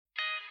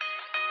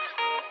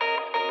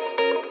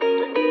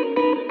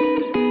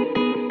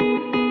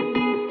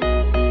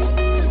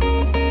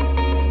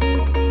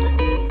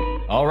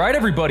right,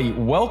 everybody,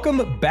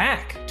 welcome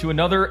back to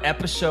another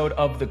episode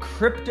of the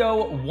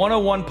Crypto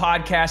 101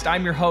 podcast.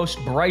 I'm your host,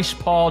 Bryce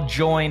Paul,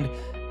 joined,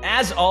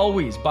 as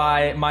always,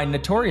 by my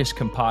notorious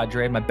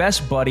compadre, my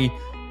best buddy,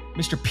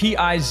 Mr.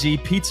 P.I.Z.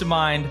 Pizza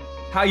Mind.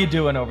 How you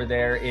doing over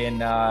there in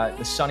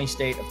the sunny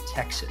state of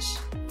Texas?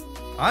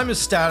 I'm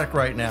ecstatic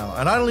right now,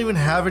 and I don't even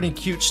have any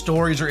cute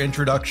stories or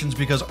introductions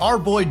because our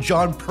boy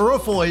John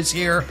Purifoy is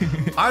here.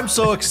 I'm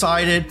so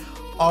excited.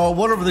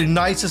 One of the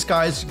nicest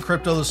guys in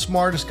crypto, the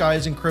smartest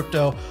guys in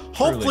crypto,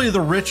 hopefully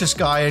the richest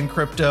guy in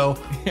crypto.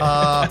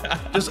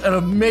 Just an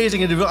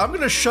amazing individual. I'm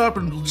going to shut up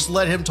and just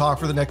let him talk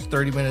for the next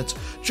 30 minutes.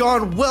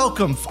 John,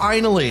 welcome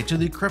finally to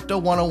the Crypto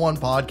 101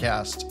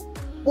 podcast.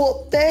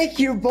 Well, thank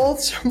you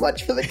both so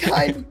much for the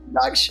kind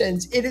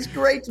introductions. It is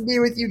great to be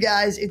with you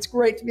guys. It's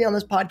great to be on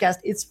this podcast.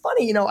 It's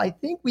funny, I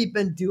think we've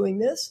been doing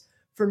this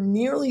for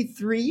nearly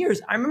 3 years.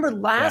 I remember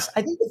I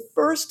think the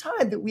first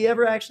time that we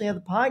ever actually had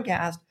the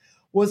podcast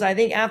was, I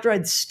think, after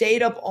I'd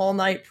stayed up all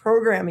night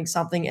programming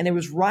something, and it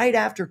was right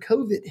after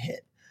COVID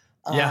hit.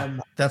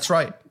 That's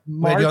right.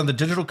 Maybe on the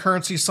Digital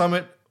Currency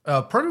Summit,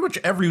 pretty much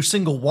every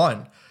single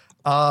one.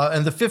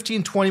 And the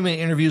 15, 20-minute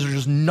interviews are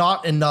just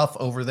not enough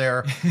over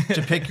there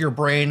to pick your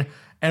brain.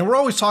 And we're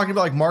always talking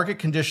about like market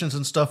conditions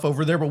and stuff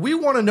over there, but we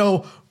want to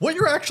know what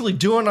you're actually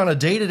doing on a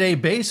day-to-day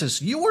basis.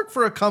 You work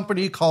for a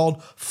company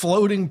called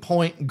Floating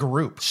Point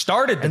Group.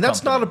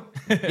 That's not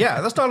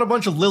a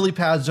bunch of lily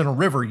pads in a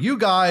river. You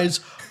guys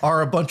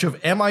are a bunch of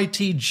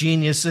MIT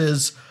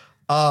geniuses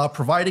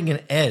providing an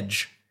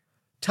edge.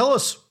 Tell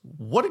us,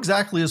 what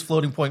exactly is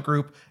Floating Point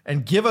Group,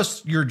 and give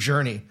us your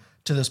journey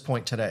to this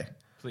point today.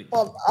 Please.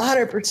 Well,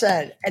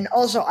 100%. And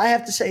also, I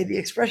have to say, the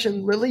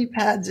expression lily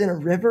pads in a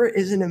river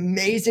is an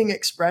amazing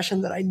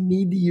expression that I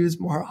need to use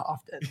more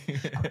often.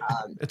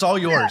 It's all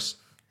yours.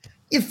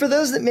 For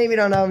those that maybe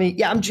don't know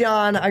me, I'm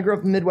John. I grew up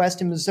in the Midwest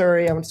in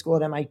Missouri. I went to school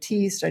at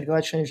MIT, studied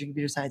electrical engineering,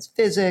 computer science,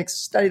 physics,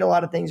 studied a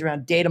lot of things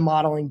around data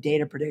modeling,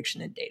 data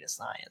prediction, and data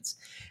science.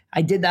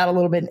 I did that a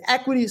little bit in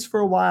equities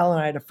for a while,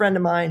 and I had a friend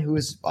of mine who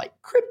was like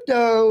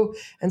crypto.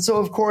 And so,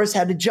 of course,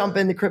 had to jump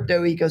in the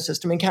crypto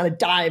ecosystem and kind of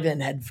dive in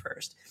head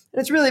first. And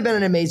it's really been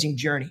an amazing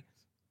journey.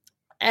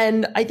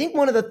 And I think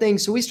one of the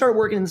things, so we started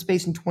working in the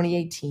space in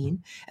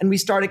 2018, and we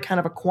started kind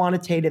of a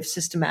quantitative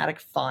systematic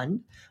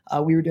fund.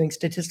 We were doing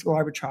statistical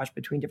arbitrage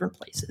between different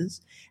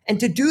places. And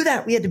to do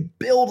that, we had to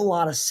build a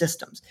lot of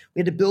systems. We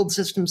had to build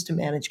systems to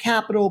manage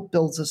capital,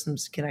 build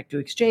systems to connect to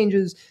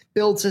exchanges,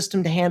 build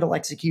system to handle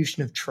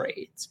execution of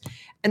trades.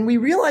 And we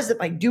realized that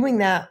by doing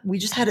that, we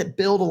just had to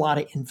build a lot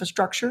of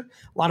infrastructure,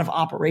 a lot of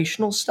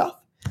operational stuff.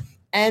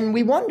 And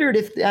we wondered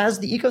if, as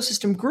the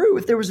ecosystem grew,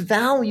 if there was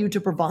value to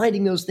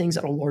providing those things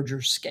at a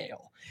larger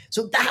scale.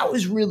 So that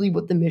was really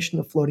what the mission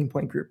of Floating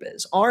Point Group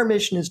is. Our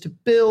mission is to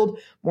build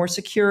more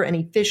secure and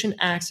efficient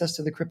access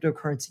to the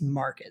cryptocurrency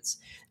markets.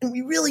 And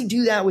we really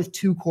do that with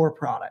two core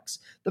products.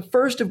 The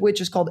first of which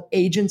is called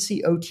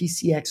Agency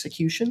OTC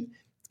Execution,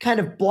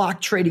 kind of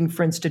block trading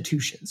for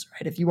institutions,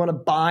 right? If you want to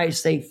buy,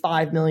 say,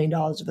 $5 million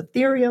of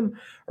Ethereum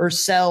or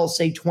sell,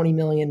 say, $20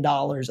 million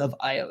of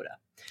IOTA.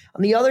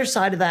 On the other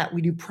side of that,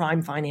 we do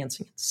prime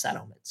financing and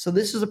settlement. So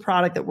this is a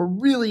product that we're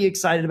really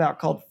excited about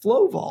called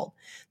Flow Vault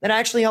that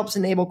actually helps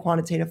enable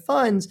quantitative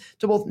funds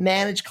to both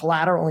manage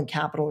collateral and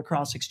capital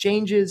across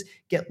exchanges,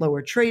 get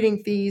lower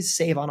trading fees,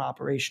 save on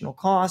operational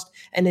cost,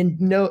 and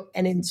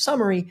in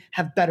summary,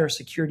 have better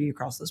security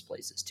across those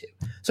places too.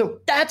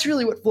 So that's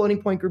really what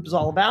Floating Point Group is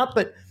all about.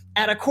 But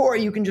at a core,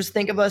 you can just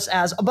think of us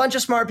as a bunch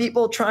of smart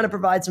people trying to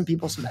provide some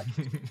people some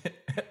edge.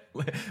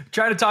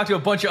 Trying to talk to a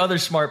bunch of other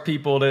smart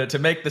people to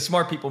make the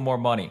smart people more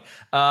money.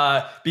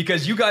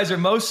 Because you guys are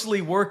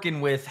mostly working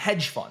with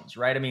hedge funds,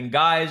 right? I mean,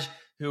 guys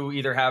who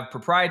either have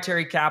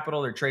proprietary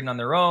capital, they're trading on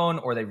their own,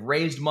 or they've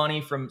raised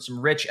money from some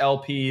rich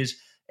LPs,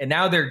 and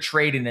now they're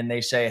trading and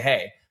they say,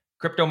 hey,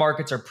 crypto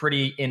markets are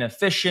pretty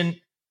inefficient.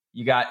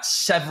 You got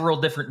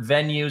several different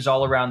venues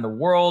all around the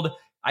world.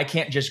 I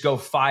can't just go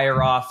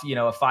fire off, a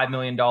 $5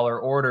 million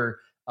order,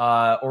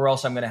 or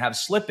else I'm going to have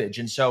slippage.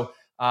 And so,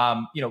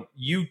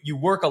 you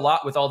work a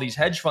lot with all these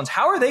hedge funds.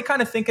 How are they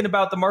kind of thinking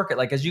about the market?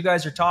 Like, as you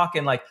guys are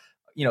talking, like,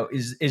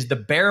 is the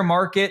bear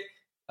market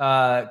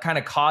kind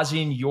of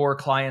causing your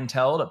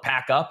clientele to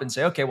pack up and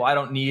say, okay, well, I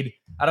don't need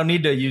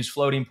to use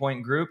Floating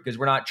Point Group because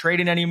we're not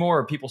trading anymore?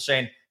 Or people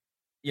saying,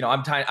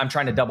 I'm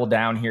trying to double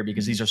down here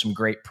because these are some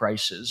great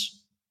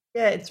prices?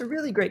 Yeah, it's a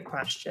really great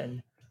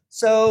question.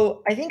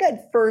 So I think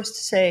I'd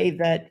first say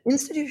that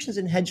institutions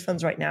and hedge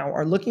funds right now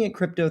are looking at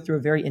crypto through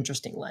a very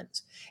interesting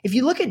lens. If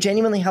you look at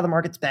genuinely how the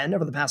market's been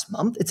over the past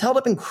month, it's held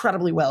up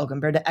incredibly well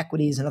compared to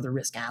equities and other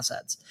risk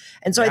assets.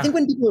 And so I think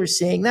when people are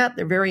seeing that,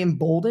 they're very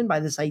emboldened by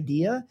this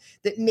idea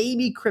that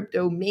maybe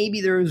crypto,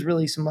 maybe there is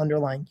really some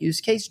underlying use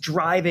case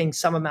driving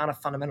some amount of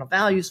fundamental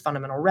values,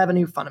 fundamental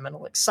revenue,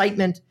 fundamental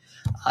excitement.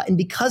 And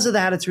because of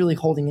that, it's really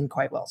holding in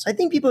quite well. So I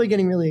think people are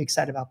getting really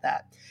excited about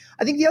that.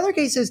 I think the other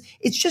case is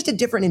it's just a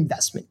different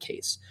investment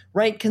case,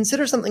 right?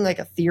 Consider something like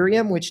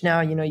Ethereum, which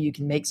now, you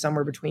can make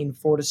somewhere between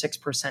 4 to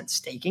 6%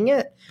 staking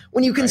it.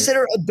 When you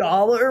consider a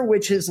dollar,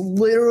 which is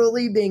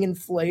literally being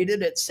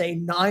inflated at, say,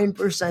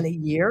 9% a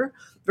year,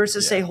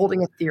 versus say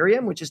holding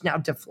Ethereum, which is now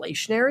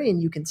deflationary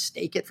and you can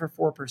stake it for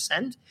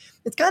 4%.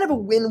 It's kind of a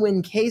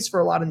win-win case for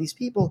a lot of these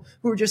people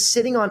who are just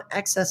sitting on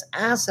excess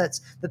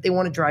assets that they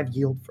want to drive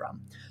yield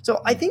from.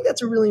 So I think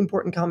that's a really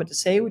important comment to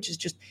say, which is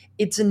just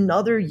it's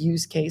another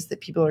use case that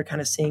people are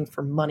kind of seeing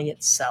for money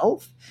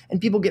itself,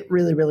 and people get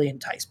really, really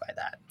enticed by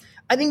that.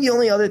 I think the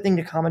only other thing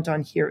to comment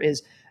on here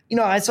is,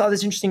 I saw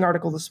this interesting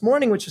article this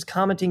morning, which was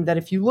commenting that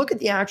if you look at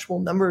the actual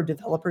number of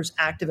developers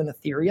active in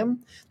Ethereum,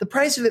 the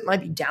price of it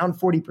might be down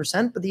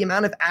 40%, but the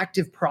amount of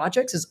active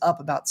projects is up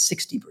about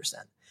 60%.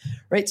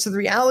 Right. So the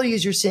reality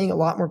is you're seeing a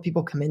lot more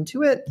people come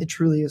into it. It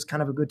truly is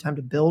kind of a good time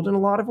to build in a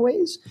lot of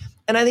ways.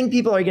 And I think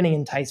people are getting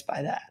enticed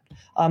by that.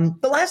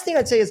 The last thing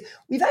I'd say is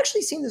we've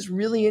actually seen this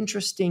really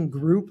interesting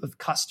group of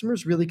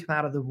customers really come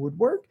out of the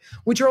woodwork,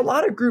 which are a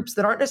lot of groups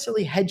that aren't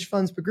necessarily hedge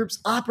funds, but groups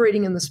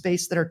operating in the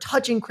space that are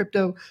touching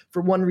crypto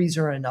for one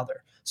reason or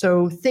another.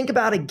 So think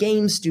about a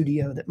game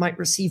studio that might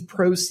receive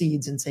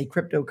proceeds in, say,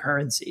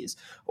 cryptocurrencies,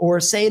 or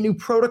say a new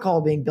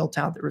protocol being built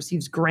out that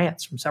receives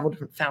grants from several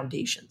different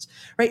foundations,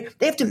 right?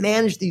 They have to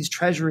manage these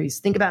treasuries,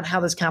 think about how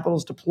this capital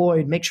is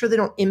deployed, make sure they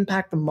don't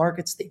impact the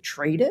markets they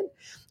trade in,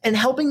 and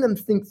helping them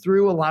think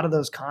through a lot of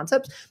those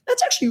concepts.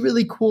 That's actually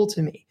really cool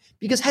to me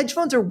because hedge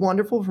funds are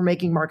wonderful for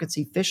making markets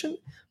efficient,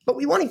 but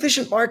we want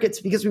efficient markets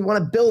because we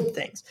want to build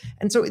things.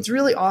 And so it's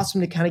really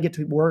awesome to kind of get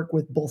to work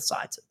with both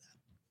sides of that.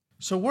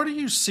 So what are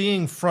you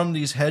seeing from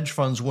these hedge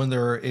funds when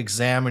they're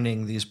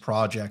examining these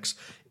projects?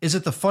 Is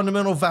it the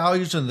fundamental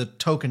values and the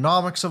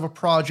tokenomics of a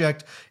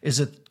project? Is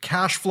it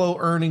cash flow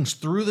earnings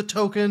through the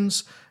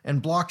tokens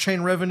and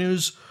blockchain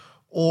revenues?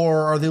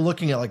 Or are they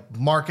looking at like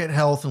market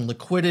health and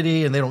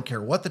liquidity and they don't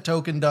care what the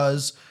token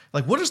does?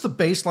 Like, what is the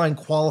baseline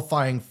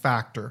qualifying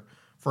factor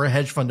for a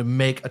hedge fund to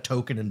make a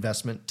token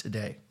investment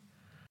today?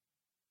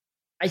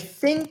 I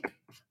think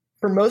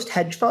for most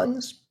hedge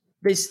funds,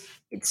 it's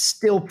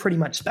still pretty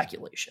much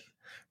speculation,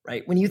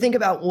 right? When you think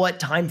about what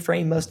time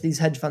frame most of these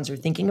hedge funds are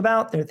thinking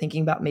about, they're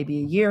thinking about maybe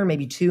a year,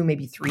 maybe 2,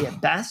 maybe 3 at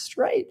best,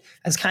 right?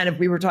 As kind of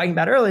we were talking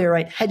about earlier,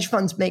 right? Hedge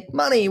funds make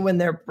money when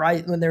their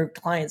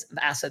clients'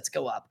 assets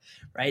go up,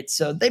 right?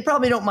 So they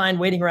probably don't mind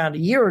waiting around a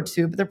year or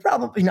 2, but they're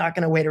probably not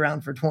going to wait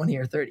around for 20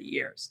 or 30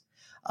 years.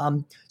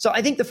 So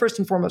I think the first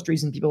and foremost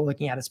reason people are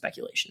looking at is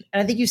speculation.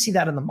 And I think you see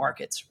that in the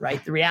markets,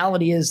 right? The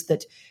reality is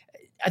that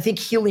I think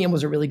helium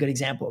was a really good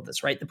example of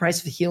this, right? The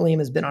price of helium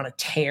has been on a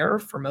tear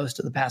for most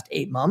of the past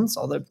 8 months,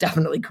 although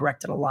definitely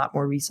corrected a lot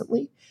more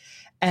recently.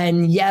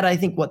 And yet I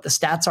think what the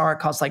stats are, it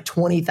costs like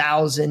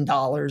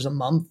 $20,000 a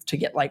month to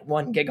get like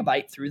 1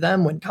 gigabyte through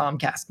them when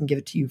Comcast can give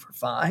it to you for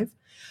 5.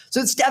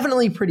 So it's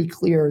definitely pretty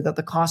clear that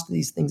the cost of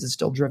these things is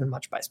still driven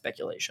much by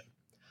speculation.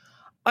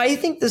 I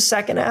think the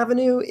second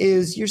avenue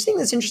is you're seeing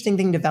this interesting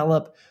thing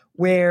develop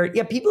where,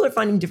 people are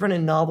finding different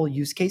and novel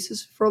use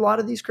cases for a lot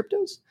of these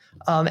cryptos.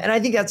 And I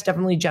think that's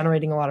definitely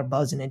generating a lot of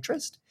buzz and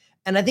interest.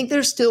 And I think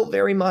there's still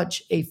very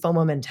much a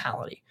FOMO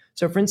mentality.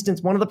 So for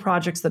instance, one of the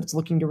projects that it's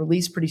looking to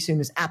release pretty soon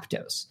is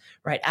Aptos,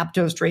 right?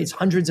 Aptos trades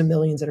hundreds of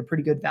millions at a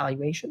pretty good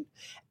valuation.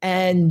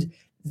 And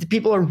the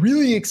people are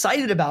really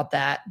excited about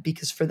that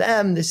because for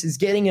them, this is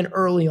getting in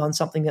early on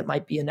something that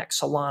might be a next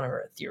Solana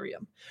or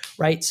Ethereum,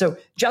 right? So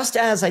just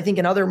as I think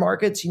in other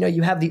markets,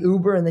 you have the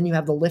Uber and then you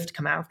have the Lyft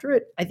come after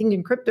it. I think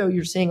in crypto,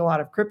 you're seeing a lot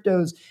of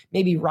cryptos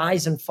maybe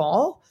rise and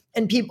fall,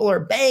 and people are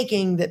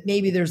banking that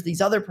maybe there's these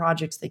other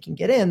projects they can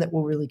get in that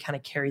will really kind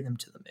of carry them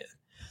to the moon.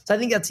 So I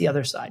think that's the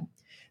other side.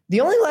 The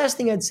only last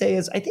thing I'd say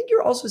is I think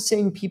you're also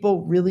seeing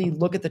people really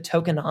look at the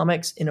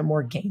tokenomics in a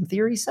more game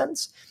theory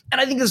sense. And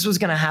I think this was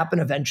going to happen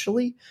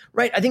eventually,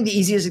 right? I think the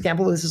easiest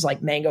example of this is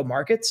like Mango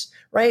Markets,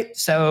 right?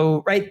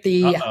 So, right,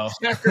 the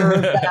hacker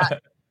of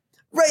that,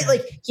 right,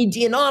 like he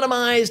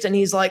de-anonymized and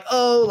he's like,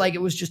 oh, like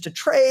it was just a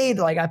trade.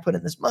 Like I put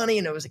in this money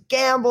and it was a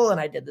gamble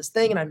and I did this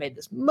thing and I made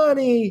this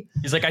money.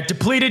 He's like, I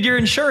depleted your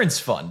insurance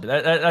fund.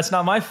 That's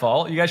not my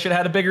fault. You guys should have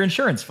had a bigger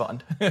insurance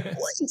fund.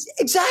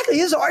 Exactly.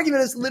 His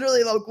argument is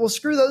literally like, well,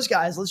 screw those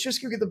guys. Let's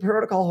just go get the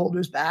protocol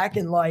holders back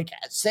and like,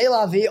 c'est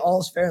la vie,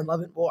 all's fair in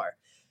love and war.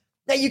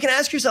 Now, you can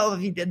ask yourself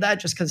if he did that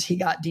just because he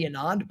got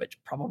de-anoned, which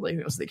probably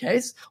was the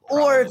case,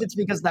 or if it's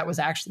because that was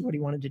actually what he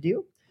wanted to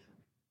do.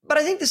 But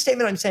I think the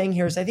statement I'm saying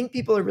here is I think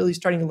people are really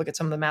starting to look at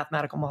some of the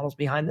mathematical models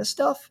behind this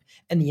stuff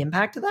and the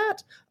impact of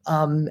that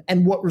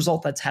and what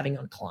result that's having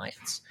on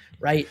clients,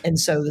 right? And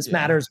so this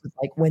matters with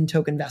like when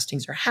token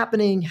vestings are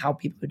happening, how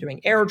people are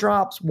doing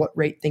airdrops, what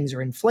rate things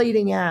are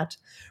inflating at,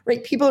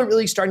 right? People are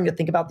really starting to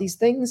think about these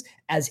things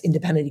as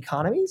independent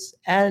economies,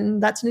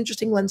 and that's an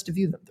interesting lens to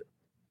view them through.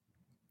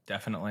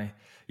 Definitely.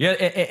 Yeah,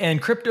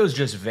 and cryptos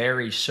just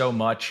vary so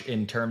much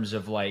in terms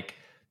of like,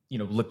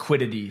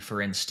 liquidity,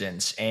 for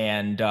instance,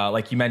 and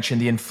like you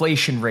mentioned, the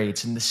inflation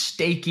rates and the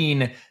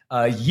staking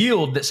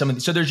yield that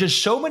so there's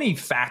just so many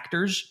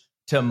factors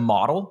to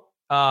model.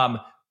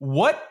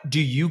 What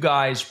do you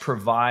guys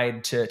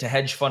provide to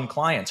hedge fund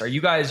clients? Are you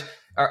guys,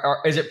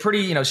 is it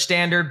pretty,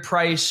 standard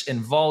price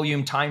and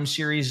volume time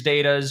series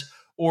datas,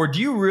 or do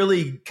you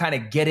really kind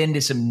of get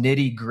into some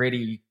nitty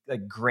gritty,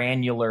 like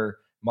granular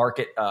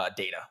market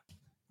data?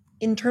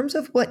 In terms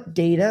of what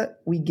data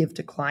we give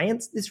to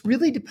clients, this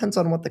really depends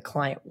on what the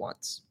client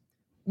wants.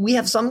 We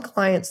have some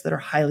clients that are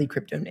highly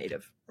crypto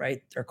native,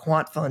 right? They're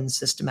quant funds,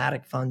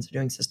 systematic funds,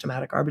 doing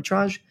systematic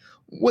arbitrage.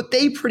 What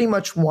they pretty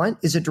much want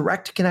is a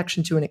direct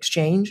connection to an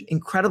exchange,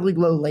 incredibly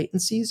low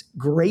latencies,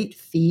 great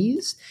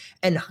fees,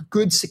 and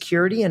good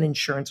security and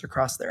insurance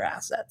across their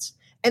assets.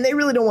 And they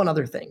really don't want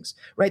other things,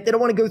 right? They don't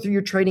want to go through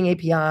your trading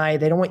API.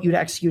 They don't want you to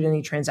execute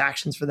any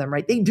transactions for them,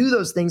 right? They do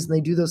those things and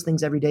they do those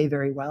things every day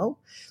very well.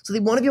 So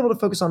they want to be able to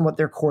focus on what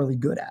they're corely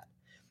good at.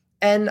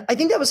 And I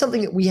think that was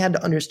something that we had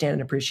to understand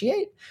and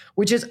appreciate,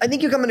 which is I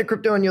think you come into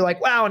crypto and you're like,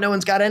 wow, no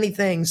one's got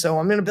anything. So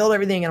I'm going to build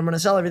everything and I'm going to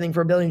sell everything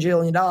for $1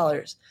 billion.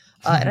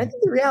 And I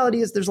think the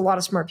reality is there's a lot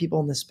of smart people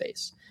in this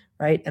space,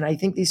 right? And I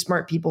think these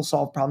smart people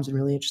solve problems in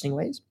really interesting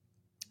ways.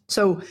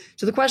 So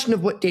to the question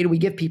of what data we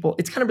give people,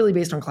 it's kind of really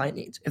based on client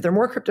needs. If they're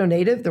more crypto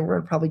native, then we're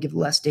going to probably give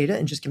less data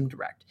and just give them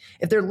direct.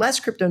 If they're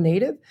less crypto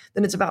native,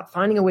 then it's about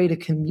finding a way to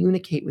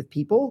communicate with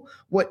people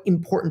what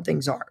important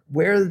things are.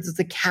 Where are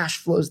the cash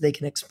flows they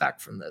can expect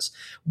from this?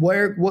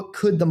 What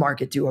could the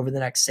market do over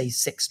the next, say,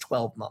 6,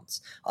 12 months?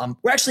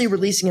 We're actually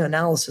releasing an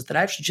analysis that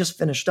I actually just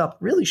finished up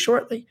really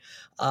shortly,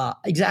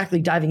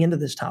 exactly diving into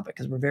this topic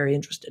because we're very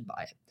interested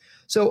by it.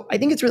 So I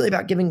think it's really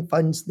about giving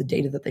funds the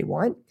data that they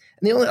want.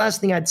 And the only last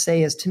thing I'd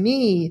say is, to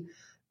me,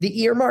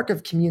 the earmark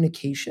of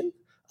communication,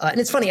 and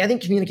it's funny, I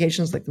think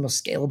communication is like the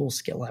most scalable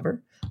skill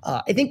ever.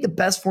 I think the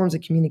best forms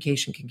of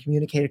communication can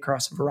communicate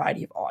across a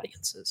variety of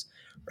audiences,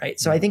 right?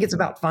 So I think it's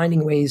about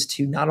finding ways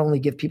to not only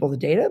give people the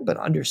data, but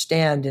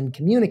understand and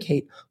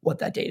communicate what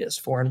that data is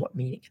for and what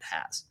meaning it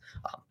has.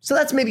 So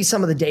that's maybe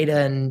some of the data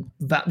and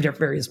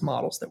various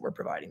models that we're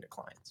providing to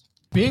clients.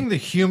 Being the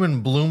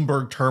human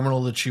Bloomberg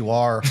terminal that you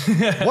are,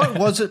 what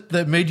was it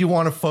that made you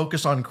want to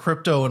focus on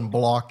crypto and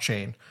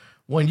blockchain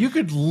when you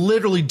could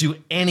literally do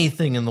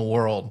anything in the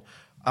world?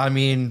 I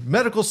mean,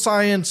 medical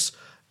science,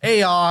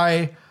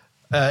 AI,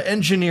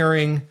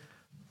 engineering,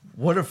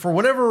 for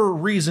whatever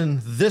reason,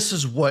 this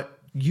is what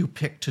you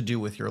picked to do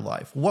with your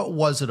life. What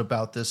was it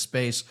about this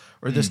space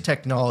or this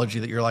technology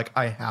that you're like,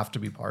 I have to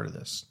be part of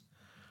this?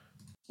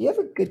 You have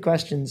a good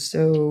question.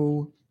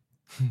 So...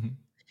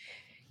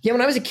 Yeah,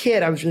 when I was a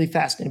kid, I was really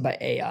fascinated by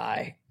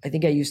AI. I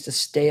think I used to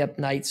stay up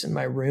nights in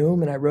my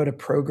room and I wrote a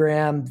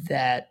program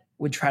that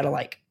would try to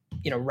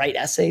write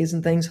essays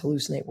and things,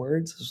 hallucinate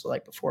words. This was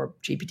like before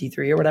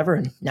GPT-3 or whatever.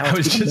 And now I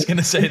was just going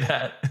to say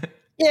that.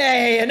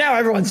 Yeah. Now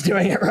everyone's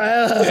doing it,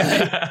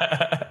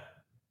 right?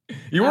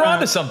 You were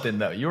onto something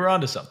though. You were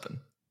onto something.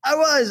 I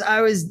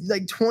was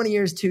like 20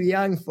 years too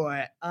young for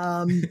it.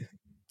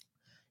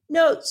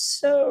 No,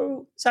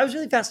 so I was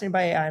really fascinated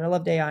by AI and I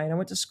loved AI and I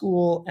went to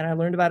school and I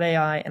learned about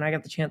AI and I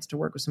got the chance to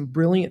work with some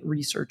brilliant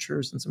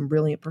researchers and some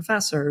brilliant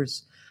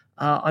professors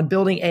on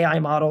building AI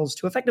models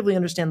to effectively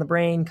understand the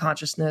brain,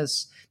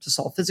 consciousness, to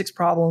solve physics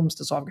problems,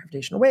 to solve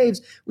gravitational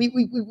waves.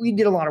 We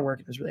did a lot of work.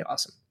 It was really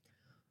awesome.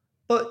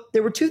 But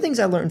there were two things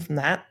I learned from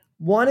that.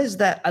 One is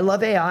that I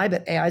love AI,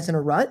 but AI is in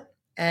a rut.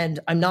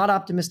 And I'm not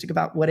optimistic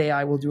about what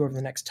AI will do over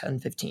the next 10,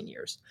 15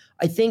 years.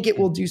 I think it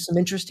will do some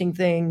interesting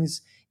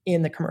things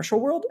in the commercial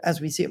world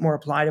as we see it more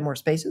applied in more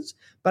spaces.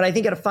 But I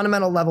think at a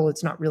fundamental level,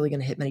 it's not really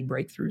going to hit many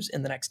breakthroughs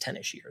in the next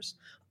 10-ish years.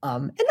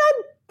 And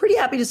I'm pretty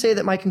happy to say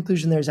that my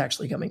conclusion there is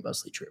actually coming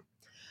mostly true.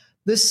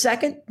 The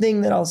second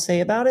thing that I'll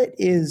say about it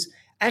is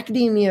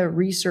academia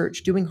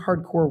research, doing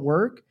hardcore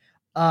work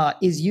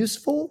is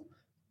useful,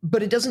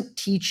 but it doesn't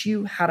teach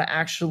you how to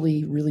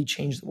actually really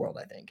change the world,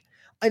 I think.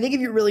 I think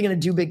if you're really going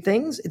to do big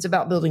things, it's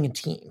about building a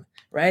team,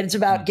 right? It's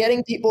about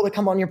getting people to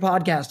come on your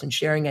podcast and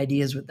sharing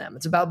ideas with them.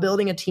 It's about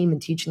building a team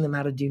and teaching them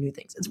how to do new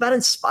things. It's about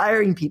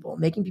inspiring people,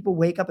 making people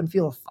wake up and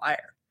feel a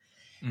fire.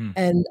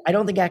 And I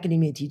don't think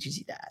academia teaches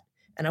you that.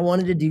 And I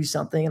wanted to do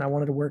something and I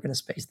wanted to work in a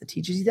space that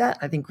teaches you that.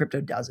 I think crypto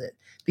does it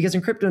because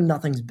in crypto,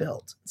 nothing's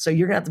built. So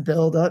you're going to have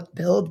to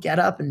build, get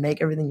up and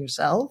make everything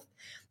yourself.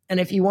 And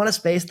if you want a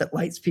space that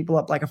lights people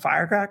up like a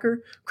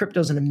firecracker,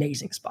 crypto's an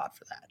amazing spot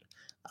for that.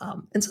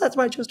 And so that's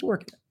why I chose to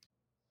work in it.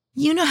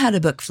 You know how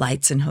to book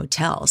flights and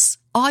hotels.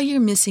 All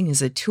you're missing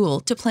is a tool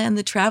to plan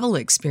the travel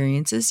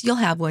experiences you'll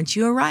have once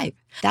you arrive.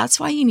 That's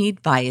why you need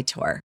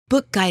Viator.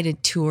 Book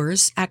guided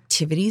tours,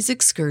 activities,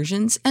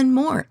 excursions, and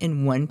more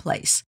in one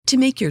place to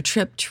make your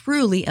trip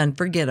truly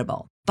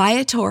unforgettable.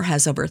 Viator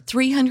has over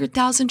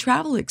 300,000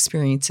 travel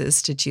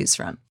experiences to choose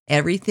from.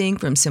 Everything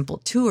from simple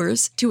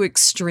tours to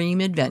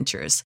extreme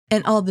adventures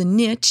and all the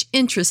niche,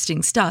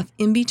 interesting stuff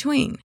in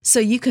between. So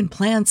you can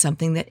plan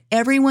something that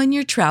everyone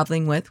you're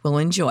traveling with will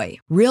enjoy.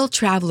 Real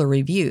traveler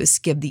reviews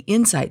give the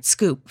inside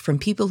scoop from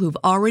people who've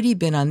already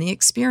been on the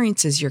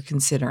experiences you're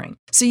considering.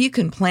 So you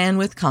can plan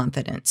with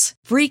confidence.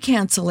 Free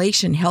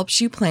cancellation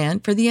helps you plan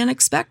for the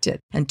unexpected.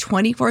 And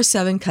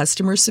 24/7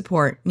 customer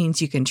support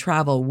means you can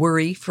travel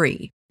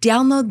worry-free.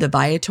 Download the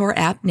Viator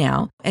app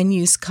now and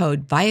use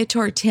code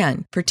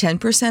Viator10 for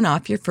 10%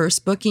 off your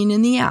first booking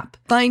in the app.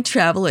 Find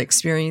travel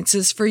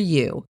experiences for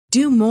you.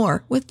 Do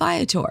more with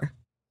Viator.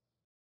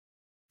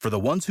 For the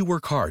ones who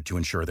work hard to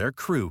ensure their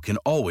crew can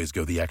always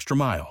go the extra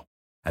mile,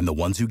 and the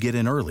ones who get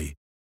in early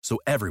so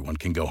everyone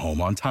can go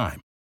home on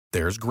time,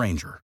 there's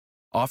Grainger,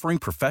 offering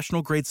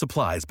professional-grade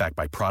supplies backed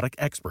by product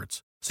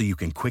experts so you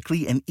can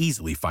quickly and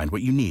easily find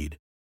what you need.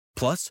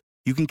 Plus,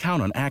 you can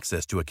count on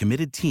access to a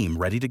committed team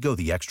ready to go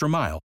the extra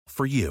mile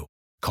for you.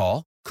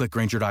 Call, click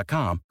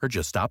Grainger.com, or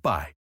just stop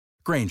by.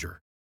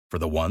 Grainger, for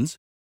the ones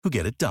who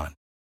get it done.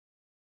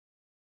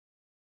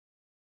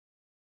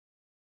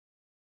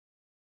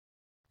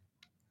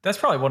 That's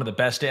probably one of the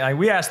best.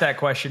 We asked that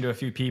question to a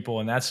few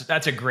people, and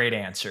that's a great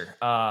answer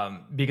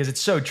because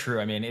it's so true.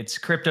 I mean,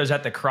 crypto's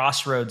at the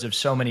crossroads of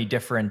so many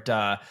different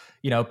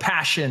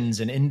passions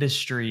and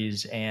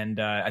industries, and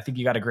I think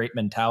you got a great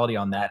mentality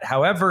on that.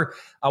 However,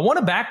 I want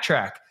to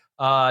backtrack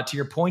to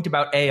your point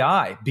about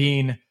AI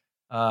being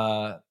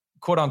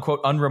quote unquote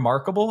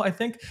unremarkable, I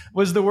think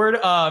was the word.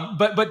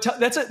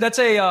 That's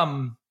a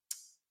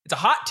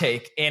hot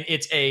take, and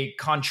it's a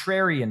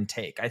contrarian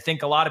take. I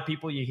think a lot of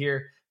people you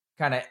hear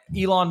kind of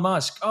Elon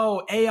Musk,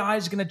 oh, AI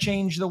is going to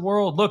change the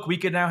world. Look, we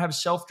could now have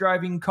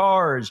self-driving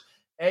cars.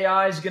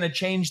 AI is going to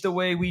change the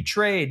way we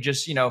trade.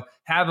 Just,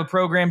 have a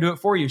program do it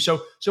for you.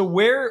 So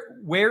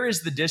where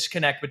is the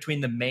disconnect between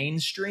the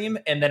mainstream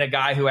and then a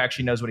guy who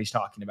actually knows what he's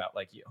talking about,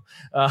 like you?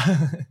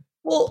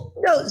 Well,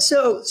 no.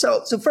 So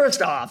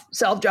first off,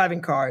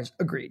 self-driving cars,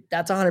 agreed.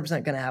 That's 100%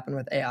 going to happen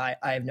with AI.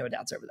 I have no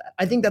doubts over that.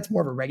 I think that's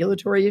more of a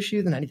regulatory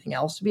issue than anything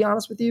else, to be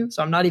honest with you.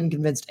 So I'm not even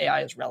convinced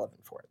AI is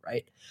relevant for it,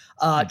 right?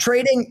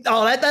 Trading,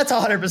 that's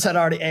 100%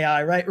 already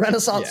AI, right?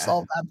 Renaissance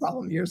solved that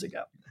problem years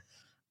ago.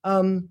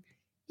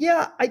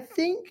 I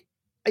think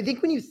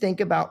when you think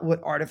about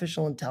what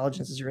artificial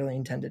intelligence is really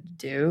intended to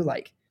do,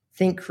 like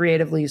think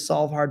creatively,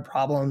 solve hard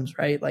problems,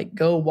 right? Like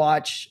go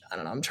watch, I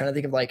don't know, I'm trying to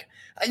think of like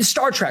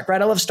Star Trek,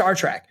 right? I love Star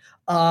Trek.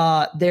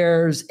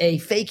 There's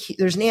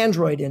an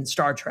android in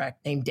Star Trek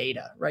named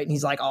Data, right? And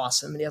he's like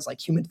awesome. And he has like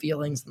human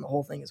feelings and the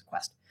whole thing is a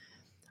quest.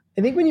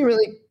 I think when you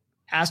really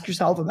ask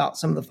yourself about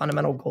some of the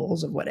fundamental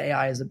goals of what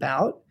AI is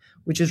about,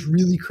 which is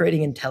really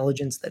creating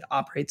intelligence that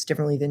operates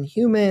differently than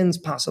humans,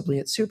 possibly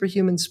at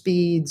superhuman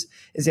speeds,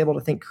 is able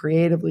to think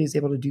creatively, is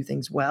able to do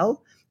things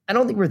well. I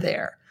don't think we're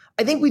there.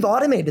 I think we've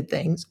automated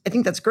things. I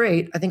think that's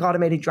great. I think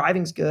automated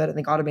driving is good. I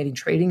think automating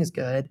trading is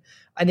good.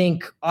 I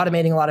think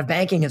automating a lot of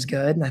banking is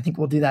good. And I think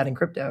we'll do that in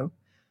crypto.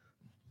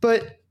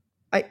 But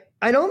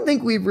I don't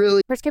think we've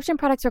really... Prescription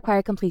products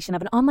require completion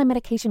of an online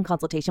medication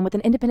consultation with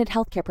an independent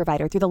healthcare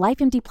provider through the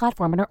LifeMD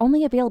platform and are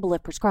only available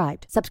if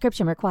prescribed.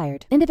 Subscription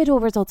required. Individual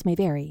results may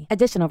vary.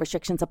 Additional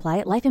restrictions apply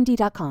at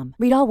lifemd.com.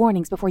 Read all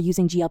warnings before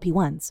using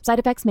GLP-1s. Side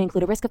effects may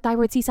include a risk of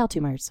thyroid C-cell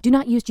tumors. Do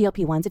not use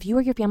GLP-1s if you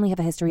or your family have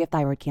a history of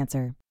thyroid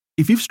cancer.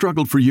 If you've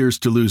struggled for years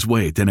to lose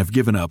weight and have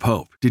given up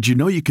hope, did you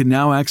know you can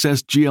now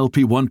access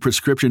GLP-1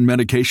 prescription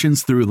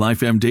medications through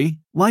LifeMD?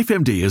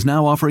 LifeMD is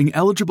now offering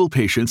eligible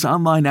patients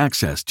online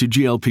access to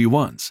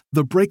GLP-1s,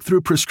 the breakthrough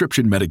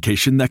prescription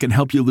medication that can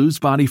help you lose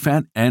body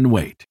fat and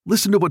weight.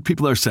 Listen to what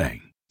people are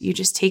saying. You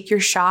just take your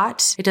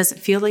shot. It doesn't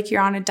feel like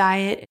you're on a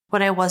diet.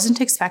 What I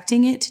wasn't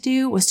expecting it to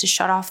do was to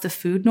shut off the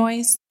food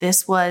noise.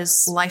 This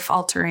was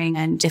life-altering,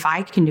 and if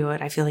I can do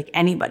it, I feel like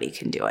anybody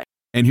can do it.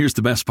 And here's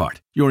the best part.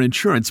 Your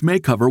insurance may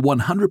cover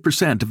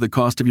 100% of the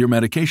cost of your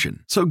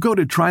medication. So go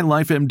to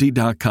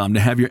TryLifeMD.com to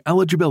have your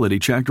eligibility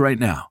checked right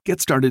now.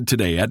 Get started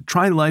today at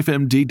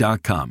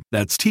TryLifeMD.com.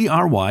 That's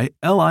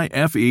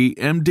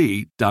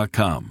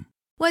TryLifeMD.com.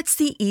 What's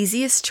the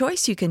easiest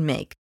choice you can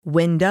make?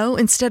 Window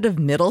instead of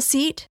middle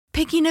seat?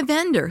 Picking a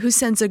vendor who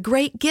sends a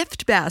great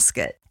gift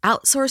basket?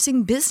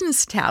 Outsourcing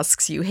business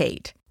tasks you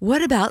hate?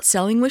 What about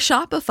selling with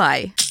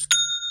Shopify?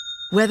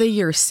 Whether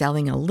you're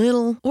selling a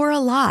little or a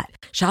lot,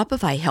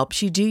 Shopify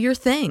helps you do your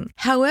thing,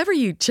 however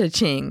you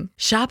cha-ching.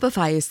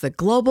 Shopify is the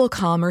global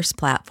commerce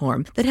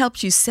platform that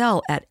helps you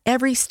sell at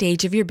every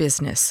stage of your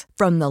business.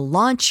 From the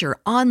launch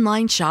your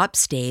online shop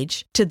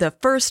stage to the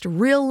first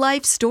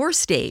real-life store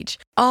stage,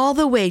 all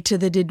the way to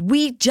the did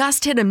we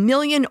just hit 1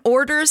 million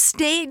orders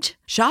stage.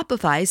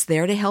 Shopify's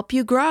there to help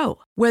you grow.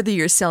 Whether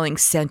you're selling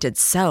scented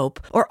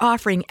soap or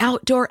offering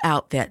outdoor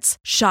outfits,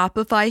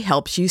 Shopify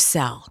helps you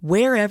sell.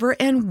 Wherever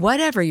and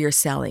whatever you're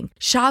selling,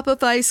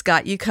 Shopify's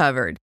got you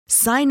covered.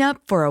 Sign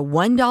up for a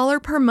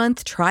 $1 per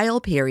month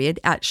trial period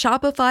at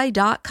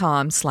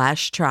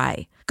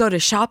shopify.com/try. Go to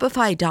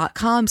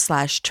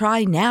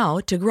shopify.com/try now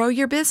to grow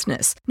your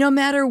business, no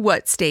matter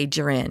what stage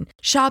you're in.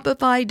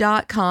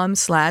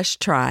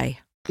 Shopify.com/try.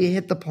 You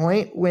hit the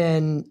point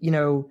when,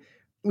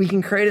 we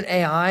can create an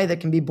AI that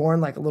can be born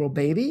like a little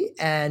baby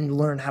and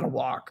learn how to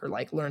walk or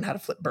like learn how to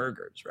flip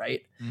burgers,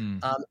 right?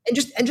 And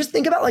just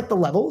think about like the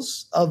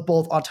levels of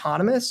both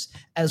autonomous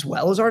as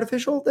well as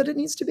artificial that it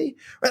needs to be.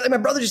 Right? Like my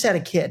brother just had a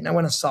kid and I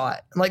went and saw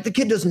it. And like the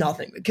kid does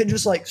nothing. The kid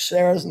just like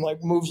stares and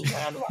like moves his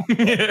hand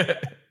around.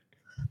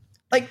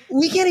 Like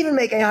we can't even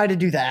make AI to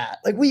do that.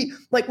 Like we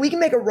can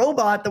make a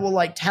robot that will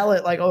like tell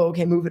it like, oh,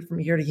 okay, move it from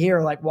here to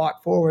here, like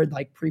walk forward,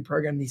 like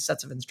pre-program these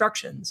sets of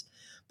instructions.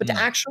 But to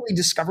actually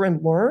discover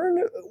and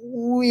learn,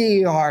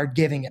 we are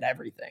giving it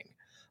everything.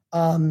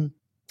 And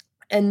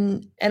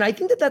I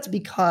think that that's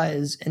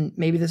because, and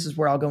maybe this is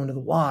where I'll go into the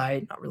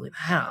why, not really the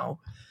how.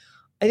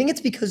 I think it's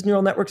because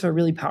neural networks are a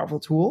really powerful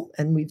tool,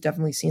 and we've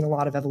definitely seen a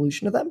lot of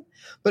evolution of them.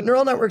 But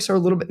neural networks are a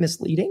little bit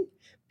misleading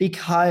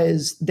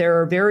because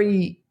they're a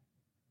very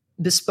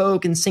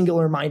bespoke and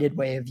singular-minded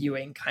way of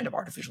viewing kind of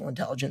artificial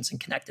intelligence and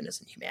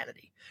connectedness in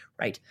humanity,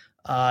 right?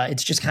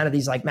 It's just kind of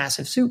these like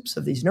massive soups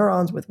of these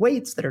neurons with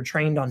weights that are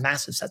trained on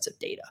massive sets of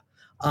data.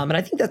 And I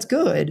think that's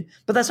good,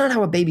 but that's not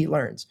how a baby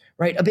learns,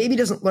 right? A baby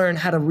doesn't learn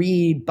how to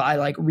read by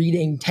like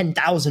reading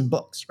 10,000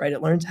 books, right?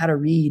 It learns how to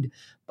read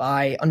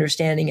by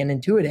understanding and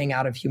intuiting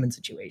out of human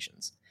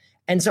situations.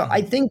 And so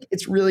I think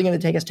it's really going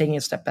to take us taking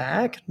a step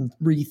back and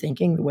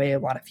rethinking the way a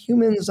lot of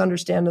humans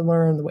understand and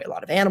learn, the way a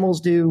lot of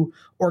animals do,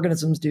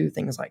 organisms do,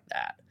 things like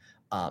that.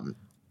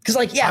 Because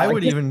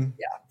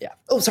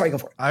Oh, sorry, go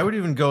for it. I would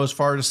even go as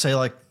far to say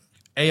like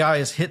AI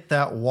has hit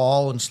that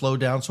wall and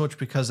slowed down so much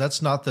because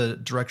that's not the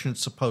direction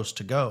it's supposed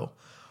to go.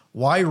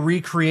 Why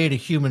recreate a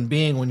human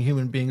being when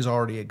human beings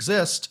already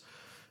exist?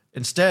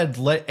 Instead,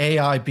 let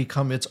AI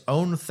become its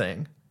own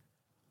thing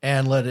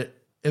and let it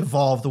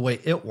evolve the way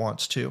it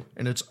wants to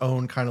in its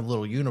own kind of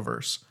little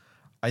universe.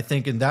 I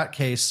think in that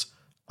case,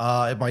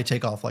 it might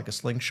take off like a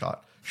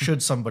slingshot,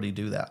 should somebody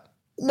do that.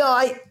 No,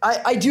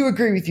 I do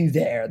agree with you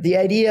there. The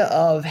idea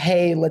of,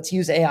 hey, let's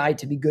use AI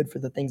to be good for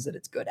the things that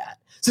it's good at.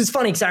 So it's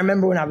funny because I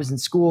remember when I was in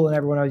school and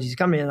everyone always used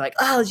to come to me and like,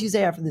 let's use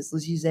AI for this,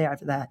 let's use AI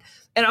for that.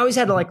 And I always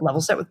had to like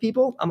level set with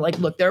people. I'm like,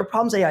 look, there are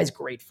problems AI is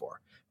great for,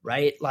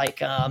 right?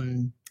 Like,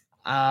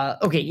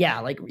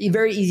 like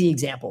very easy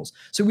examples.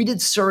 So we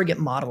did surrogate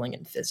modeling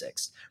in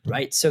physics,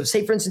 right? So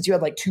say, for instance, you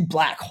had like two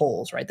black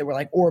holes, right? That were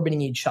like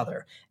orbiting each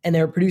other and they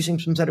were producing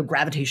some sort of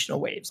gravitational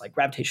waves, like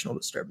gravitational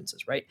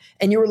disturbances, right?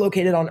 And you were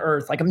located on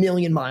Earth like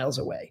 1,000,000 miles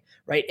away,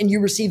 right? And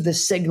you received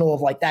this signal of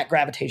like that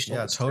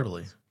gravitational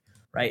totally.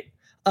 Right?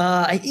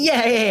 Well,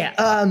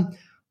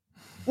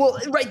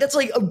 right, that's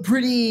like a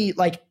pretty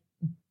like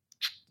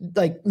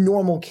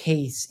normal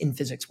case in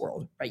physics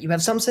world, right? You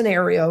have some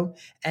scenario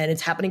and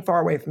it's happening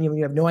far away from you and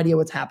you have no idea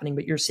what's happening,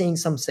 but you're seeing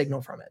some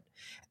signal from it.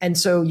 And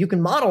so you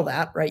can model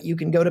that, right? You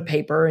can go to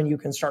paper and you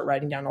can start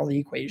writing down all the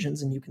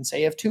equations and you can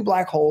say if two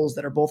black holes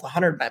that are both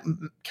 100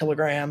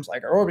 kilograms,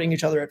 like are orbiting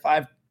each other at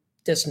 5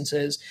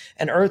 distances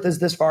and Earth is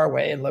this far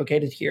away and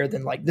located here,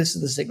 then like this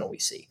is the signal we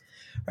see.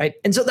 Right.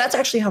 And so that's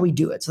actually how we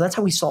do it. So that's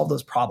how we solve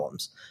those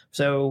problems.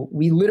 So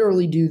we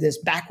literally do this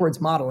backwards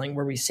modeling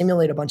where we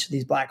simulate a bunch of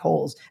these black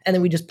holes and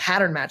then we just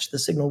pattern match the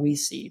signal we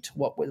see to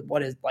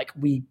what is like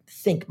we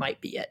think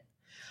might be it.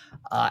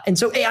 And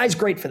so AI is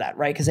great for that,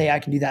 right? Because AI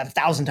can do that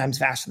 1,000 times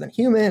faster than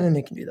human and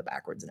it can do the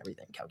backwards and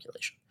everything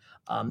calculation.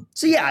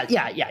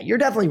 You're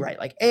definitely right.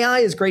 Like AI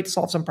is great to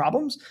solve some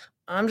problems.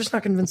 I'm just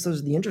not convinced those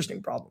are the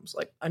interesting problems.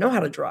 Like I know how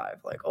to drive.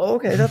 Like, oh,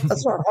 okay,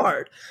 that's not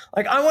hard.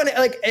 Like I want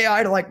like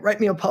AI to like write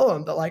me a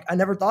poem that like I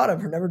never thought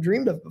of or never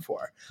dreamed of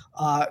before.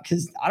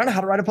 Because I don't know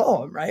how to write a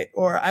poem, right?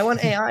 Or I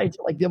want AI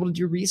to like be able to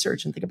do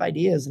research and think of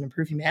ideas and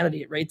improve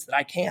humanity at rates that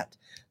I can't.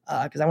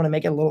 Because I want to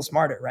make it a little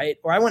smarter, right?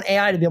 Or I want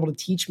AI to be able to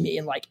teach me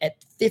in like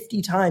at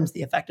 50 times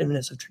the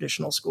effectiveness of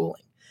traditional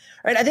schooling.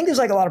 Right? I think there's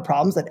like a lot of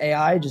problems that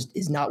AI just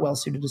is not well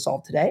suited to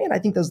solve today. And I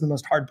think those are the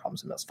most hard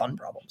problems and most fun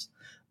problems.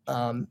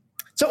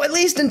 So at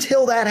least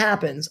until that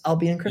happens, I'll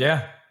be in crypto.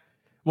 Yeah.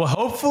 Well,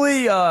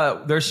 hopefully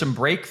there's some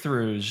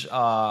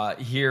breakthroughs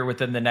here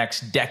within the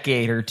next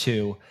decade or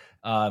two.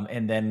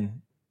 And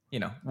then,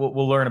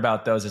 we'll learn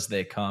about those as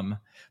they come.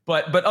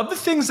 But of the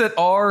things that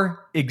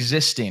are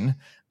existing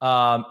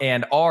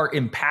and are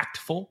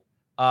impactful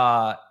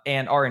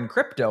and are in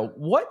crypto,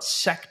 what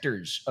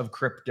sectors of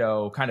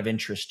crypto kind of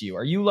interest you?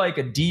 Are you like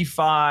a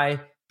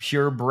DeFi,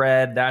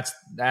 purebred,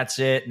 that's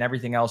it, and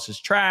everything else is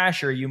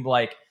trash? Or are you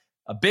like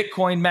a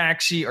Bitcoin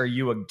maxi? Are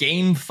you a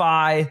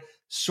GameFi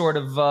sort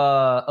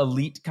of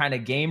elite kind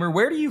of gamer?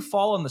 Where do you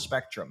fall on the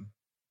spectrum?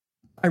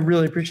 I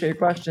really appreciate your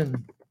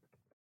question.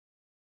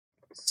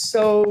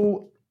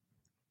 So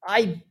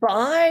I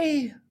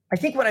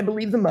think what I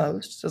believe the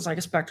most, so it's like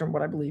a spectrum,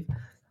 what I believe.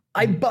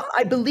 I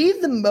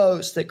believe the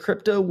most that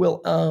crypto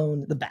will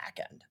own the back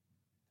end,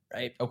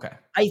 right? Okay.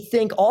 I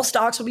think all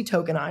stocks will be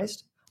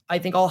tokenized. I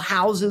think all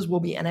houses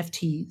will be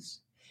NFTs.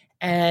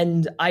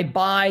 And I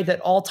buy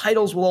that all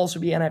titles will also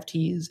be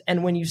NFTs.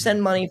 And when you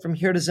send money from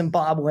here to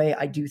Zimbabwe,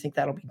 I do think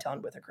that'll be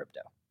done with a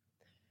crypto.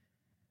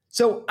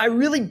 So I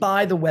really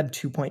buy the Web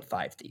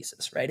 2.5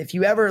 thesis, right? If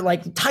you ever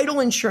like title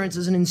insurance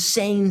is an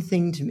insane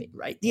thing to me,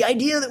 right? The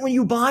idea that when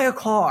you buy a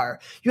car,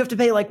 you have to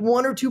pay like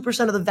 1 or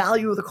 2% of the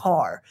value of the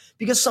car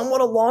because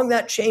someone along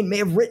that chain may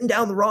have written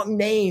down the wrong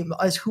name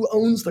as who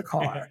owns the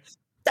car.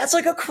 That's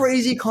like a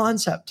crazy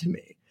concept to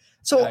me.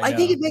 So I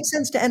think it makes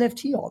sense to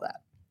NFT all that.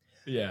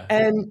 Yeah.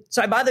 And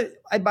so I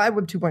buy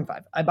Web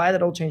 2.5. I buy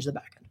that it'll change the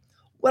back end.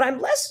 What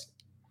I'm less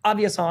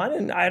obvious on,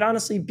 and I'd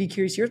honestly be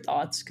curious your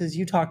thoughts because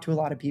you talk to a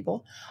lot of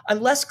people,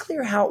 I'm less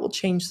clear how it will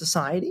change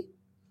society.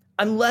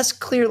 I'm less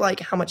clear like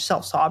how much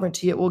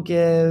self-sovereignty it will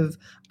give.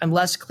 I'm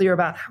less clear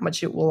about how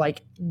much it will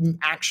like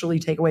actually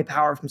take away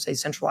power from, say,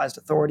 centralized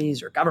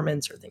authorities or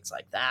governments or things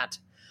like that.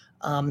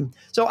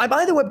 So I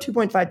buy the Web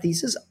 2.5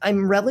 thesis.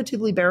 I'm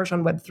relatively bearish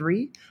on Web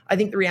 3. I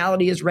think the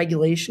reality is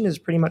regulation is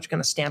pretty much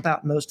going to stamp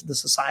out most of the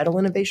societal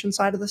innovation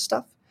side of this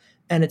stuff.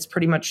 and it's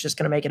pretty much just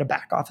going to make it a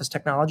back office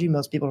technology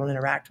most people don't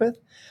interact with.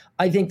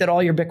 I think that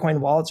all your Bitcoin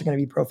wallets are going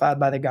to be profiled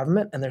by the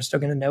government, and they're still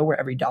going to know where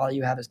every dollar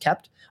you have is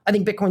kept. I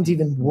think Bitcoin's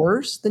even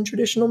worse than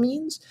traditional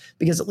means,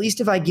 because at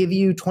least if I give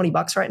you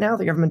 $20 right now,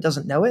 the government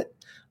doesn't know it.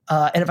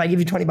 And if I give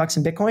you $20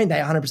 in Bitcoin, they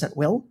 100%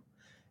 will.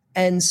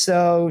 And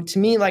so to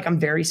me, like, I'm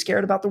very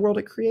scared about the world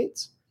it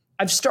creates.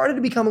 I've started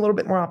to become a little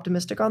bit more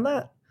optimistic on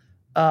that.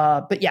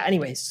 But yeah,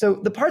 anyways, so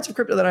the parts of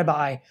crypto that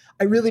I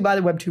really buy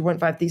the Web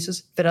 2.5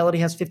 thesis. Fidelity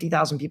has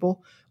 50,000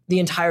 people. The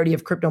entirety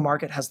of crypto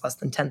market has less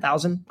than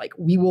 10,000. Like,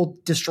 we will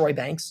destroy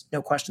banks,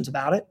 no questions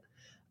about it.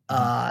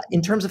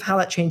 In terms of how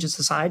that changes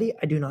society,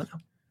 I do not know.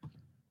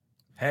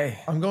 Hey,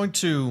 I'm going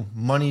to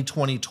Money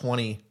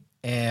 2020,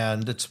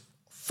 and it's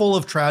full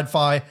of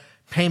TradFi,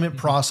 payment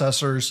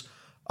processors,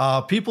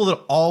 people that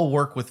all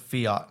work with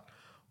fiat.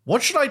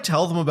 What should I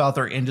tell them about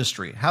their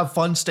industry? Have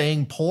fun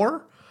staying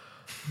poor?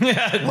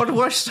 What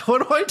do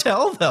I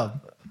tell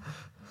them?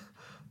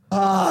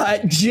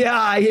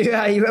 Yeah,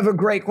 you have a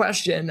great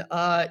question.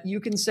 You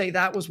can say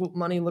that was what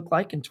money looked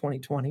like in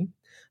 2020.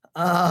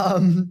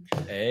 No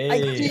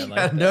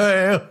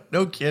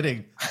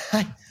kidding.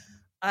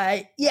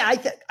 I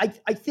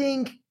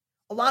think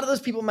a lot of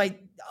those people might.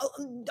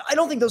 I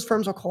don't think those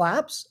firms will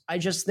collapse. I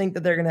just think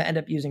that they're going to end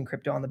up using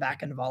crypto on the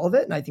back end of all of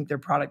it, and I think their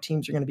product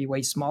teams are going to be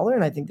way smaller.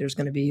 And I think there's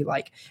going to be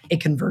like a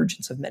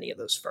convergence of many of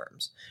those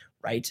firms,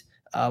 right?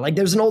 Like,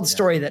 there's an old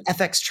story that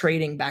FX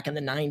trading back in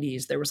the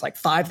 90s, there was like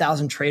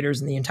 5,000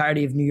 traders in the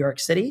entirety of New York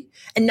City.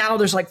 And now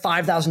there's like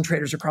 5,000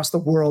 traders across the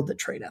world that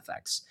trade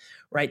FX,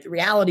 right? The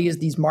reality is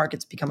these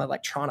markets become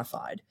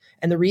electronified.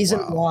 And the reason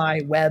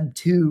why Web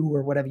 2,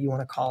 or whatever you want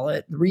to call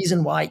it, the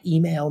reason why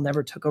email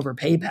never took over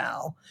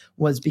PayPal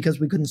was because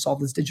we couldn't solve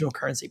this digital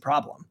currency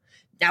problem.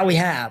 Now we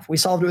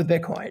solved it with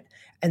Bitcoin.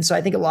 And so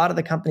I think a lot of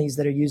the companies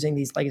that are using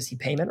these legacy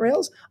payment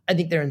rails, I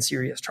think they're in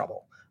serious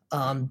trouble.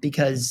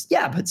 Because,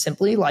 put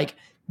simply, like,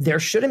 there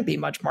shouldn't be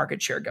much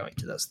market share going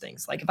to those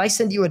things. Like, if I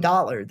send you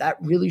 $1, that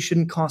really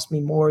shouldn't cost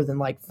me more than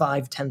like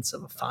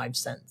 0.5 of 5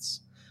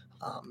 cents.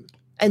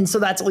 And so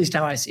that's at least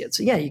how I see it.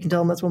 So yeah, you can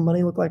tell them that's what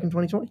money looked like in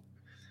 2020.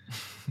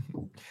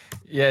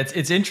 Yeah,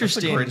 it's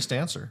interesting. That's the greatest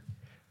answer.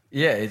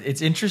 Yeah,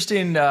 it's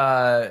interesting,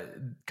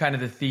 kind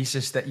of the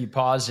thesis that you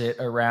posit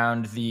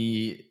around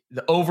the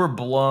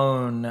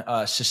overblown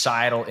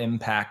societal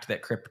impact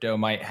that crypto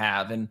might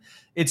have. And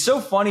it's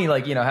so funny,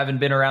 like, having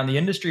been around the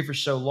industry for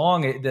so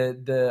long,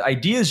 the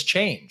ideas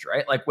change,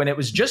 right? Like, when it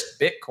was just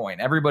Bitcoin,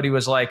 everybody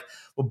was like,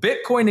 well,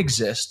 Bitcoin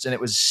exists, and it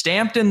was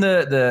stamped in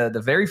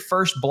the very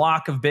first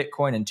block of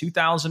Bitcoin in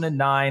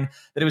 2009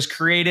 that it was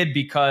created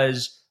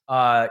because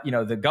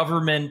the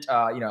government,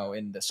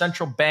 in the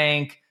central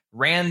bank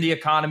ran the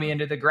economy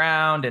into the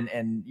ground,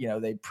 and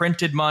they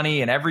printed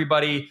money, and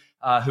everybody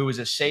who was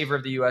a saver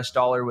of the US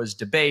dollar was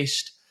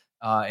debased,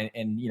 and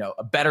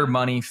a better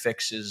money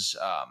fixes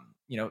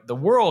the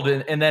world.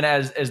 And then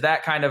as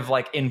that kind of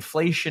like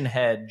inflation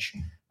hedge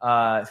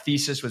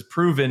thesis was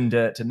proven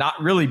to not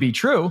really be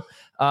true,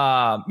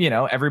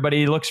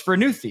 everybody looks for a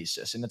new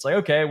thesis, and it's like,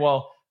 okay,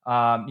 well,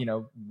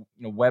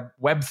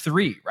 Web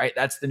 3, right?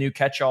 That's the new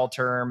catch-all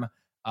term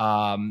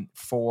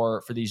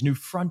for these new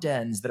front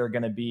ends that are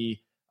going to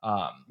be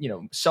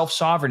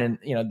self-sovereign. And,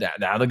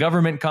 now the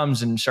government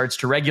comes and starts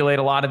to regulate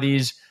a lot of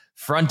these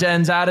front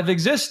ends out of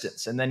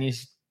existence. And then you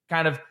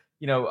kind of,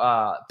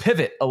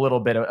 pivot a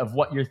little bit of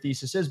what your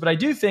thesis is. But I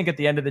do think at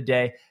the end of the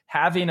day,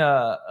 having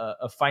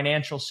a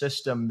financial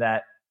system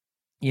that,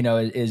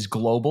 is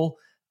global,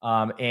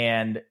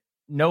 and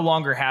no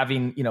longer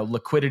having,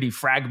 liquidity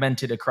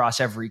fragmented across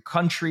every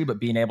country, but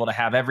being able to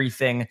have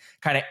everything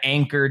kind of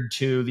anchored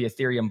to the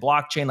Ethereum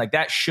blockchain, like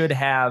that should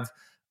have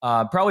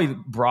probably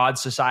broad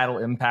societal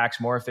impacts,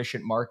 more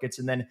efficient markets.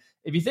 And then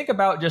if you think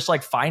about just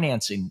like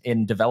financing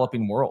in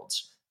developing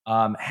worlds,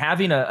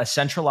 having a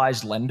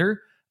centralized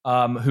lender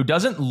who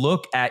doesn't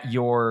look at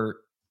your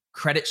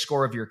credit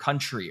score of your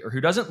country, or who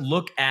doesn't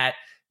look at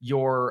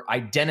your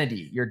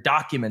identity, your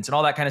documents, and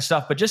all that kind of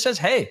stuff, but just says,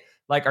 hey,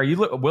 like, are you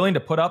willing to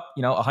put up,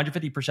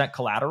 150%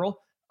 collateral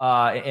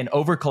and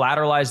over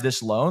collateralize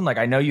this loan? Like,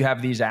 I know you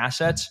have these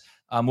assets.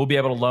 We'll be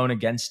able to loan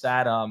against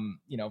that.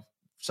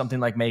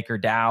 Something like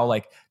MakerDAO.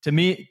 Like, to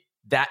me,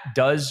 that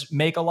does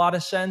make a lot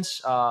of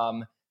sense.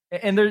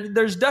 And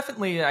there's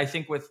definitely, I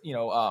think, with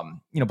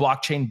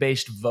blockchain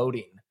based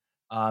voting,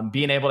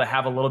 being able to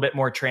have a little bit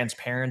more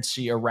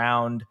transparency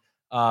around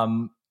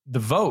the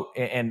vote,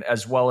 and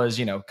as well as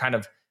kind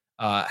of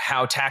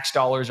how tax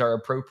dollars are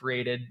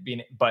appropriated.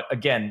 But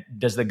again,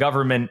 does the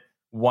government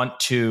want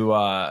to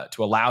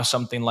allow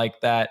something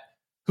like that?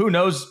 Who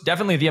knows?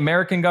 Definitely the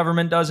American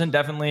government doesn't.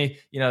 Definitely,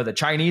 the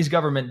Chinese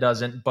government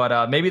doesn't.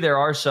 But maybe there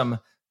are some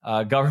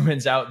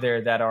governments out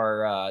there that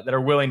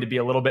are willing to be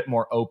a little bit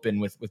more open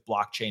with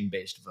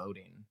blockchain-based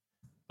voting.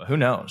 But who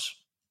knows?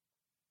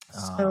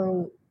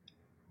 So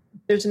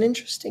there's an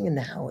interesting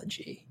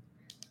analogy,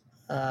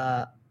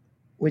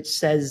 which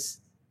says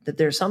that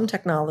there are some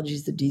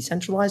technologies that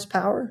decentralize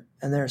power,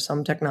 and there are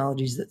some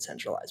technologies that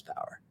centralize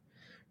power,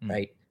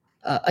 right?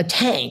 A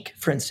tank,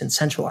 for instance,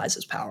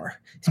 centralizes power.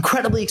 It's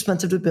incredibly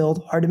expensive to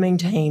build, hard to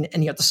maintain,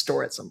 and you have to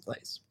store it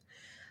someplace.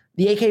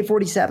 The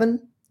AK-47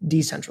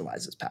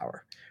 decentralizes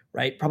power,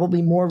 right?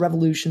 Probably more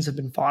revolutions have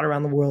been fought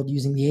around the world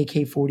using the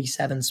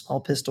AK-47 small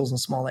pistols and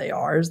small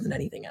ARs than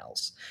anything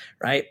else,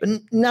 right? But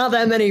not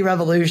that many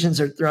revolutions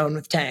are thrown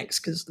with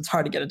tanks because it's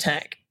hard to get a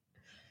tank.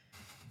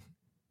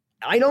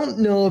 I don't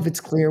know if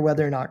it's clear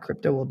whether or not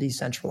crypto will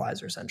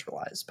decentralize or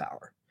centralize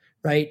power.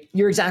 Right?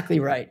 You're exactly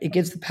right. It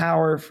gives the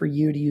power for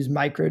you to use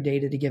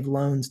microdata to give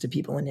loans to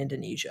people in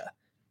Indonesia.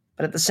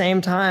 But at the same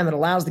time, it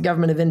allows the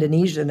government of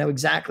Indonesia to know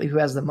exactly who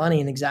has the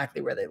money and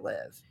exactly where they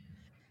live.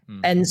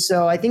 And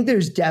so I think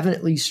there's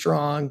definitely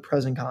strong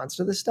pros and cons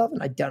to this stuff,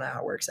 and I don't know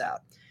how it works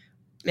out.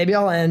 Maybe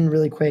I'll end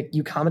really quick.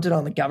 You commented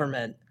on the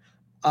government.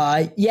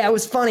 Yeah, it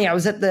was funny. I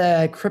was at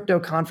the crypto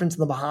conference in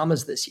the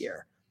Bahamas this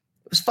year.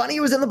 It was funny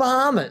it was in the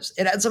Bahamas.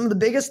 It had some of the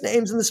biggest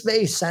names in the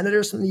space,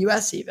 senators from the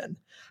US even.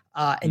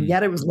 And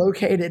yet it was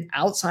located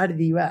outside of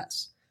the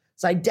US.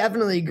 So I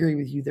definitely agree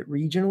with you that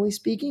regionally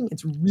speaking,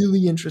 it's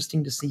really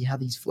interesting to see how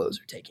these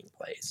flows are taking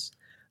place.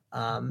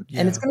 And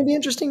it's going to be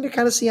interesting to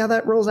kind of see how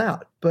that rolls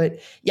out. But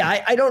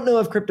yeah, I don't know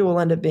if crypto will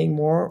end up being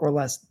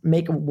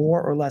make a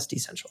more or less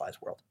decentralized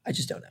world. I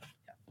just don't know.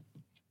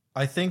 Yeah.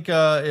 I think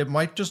it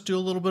might just do a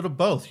little bit of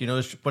both,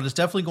 but it's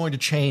definitely going to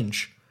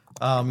change.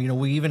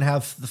 We even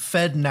have the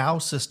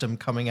FedNow system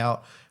coming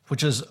out,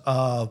 which is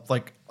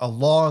like a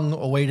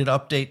long-awaited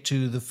update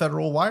to the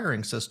federal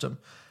wiring system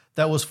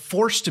that was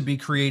forced to be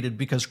created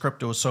because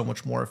crypto is so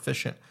much more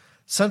efficient.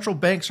 Central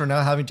banks are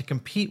now having to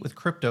compete with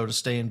crypto to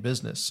stay in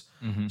business.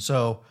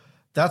 So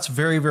that's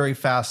very, very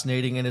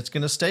fascinating, and it's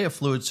going to stay a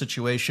fluid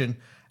situation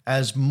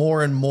as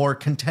more and more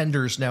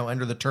contenders now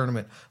enter the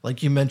tournament.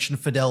 Like you mentioned,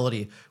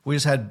 Fidelity. We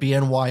just had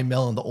BNY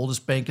Mellon, the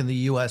oldest bank in the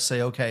U.S.,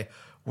 say, okay,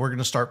 we're going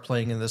to start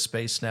playing in this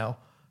space now.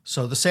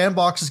 So the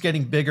sandbox is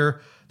getting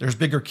bigger. There's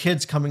bigger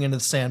kids coming into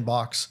the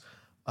sandbox.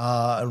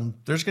 And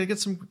there's going to get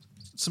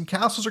some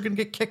castles are going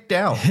to get kicked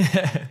down,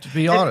 to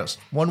be honest,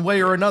 one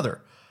way or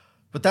another.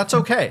 But that's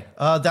okay.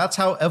 That's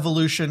how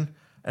evolution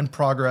and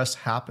progress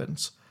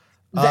happens.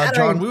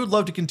 John, we would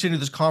love to continue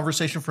this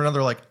conversation for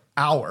another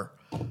hour,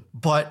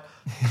 but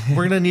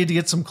we're going to need to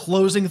get some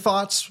closing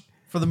thoughts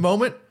for the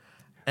moment.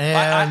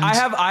 And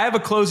I have a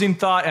closing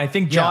thought, and I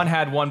think John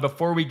had one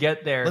before we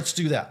get there. Let's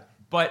do that.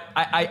 But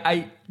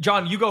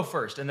John, you go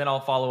first, and then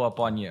I'll follow up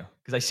on you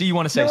because I see you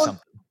want to say something.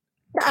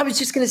 I was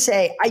just going to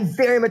say, I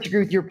very much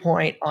agree with your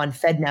point on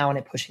FedNow and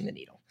it pushing the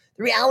needle.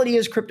 The reality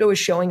is crypto is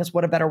showing us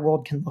what a better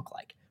world can look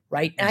like,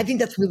 right? And I think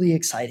that's really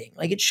exciting.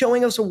 It's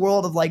showing us a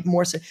world of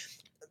more.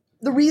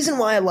 The reason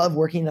why I love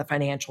working in the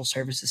financial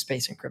services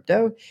space in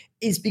crypto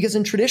is because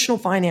in traditional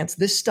finance,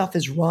 this stuff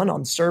is run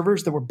on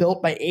servers that were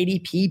built by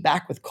ADP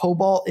back with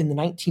COBOL in the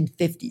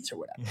 1950s or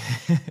whatever.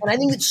 And I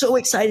think it's so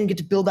exciting to get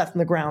to build that from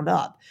the ground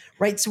up,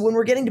 right? So when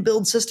we're getting to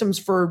build systems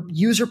for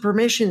user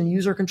permission and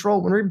user control,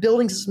 when we're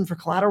building systems for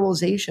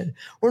collateralization,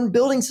 when we're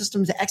building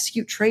systems to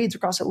execute trades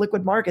across the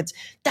liquid markets,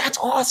 that's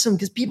awesome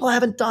because people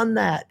haven't done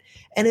that.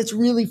 And it's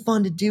really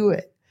fun to do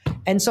it.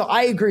 And so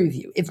I agree with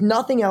you. If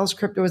nothing else,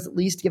 crypto has at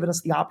least given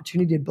us the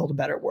opportunity to build a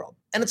better world.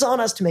 And it's on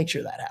us to make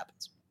sure that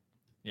happens.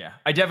 Yeah,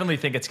 I definitely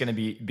think it's going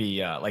to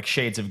be like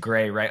shades of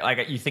gray, right?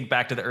 Like you think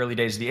back to the early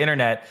days of the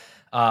internet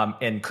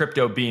and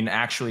crypto being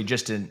actually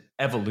just an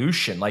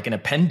evolution, like an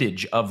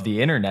appendage of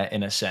the internet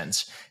in a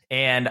sense.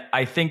 And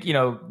I think,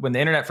 when the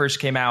internet first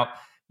came out,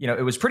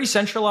 it was pretty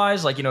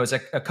centralized. It's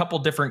a couple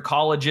different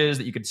colleges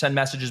that you could send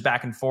messages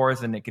back and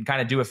forth and it could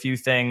kind of do a few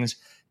things.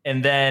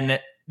 And then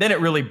it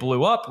really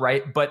blew up,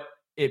 right? But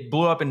it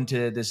blew up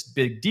into this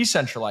big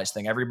decentralized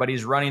thing.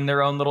 Everybody's running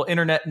their own little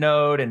internet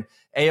node and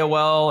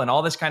AOL and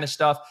all this kind of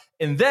stuff.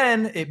 And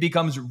then it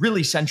becomes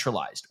really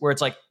centralized where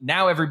it's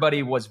now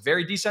everybody was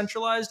very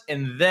decentralized.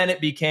 And then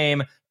it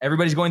became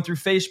everybody's going through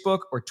Facebook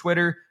or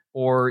Twitter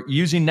or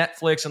using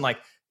Netflix and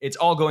it's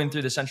all going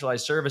through the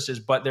centralized services,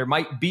 but there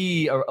might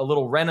be a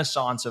little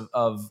renaissance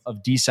of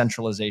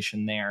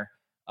decentralization there.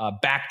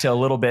 Back to a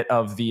little bit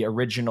of the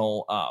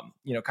original,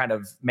 kind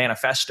of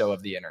manifesto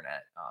of the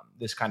internet,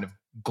 this kind of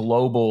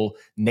global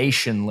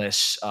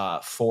nationless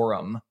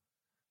forum,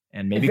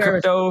 and maybe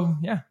crypto,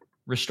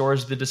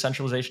 restores the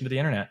decentralization to the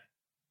internet.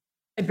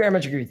 I very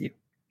much agree with you.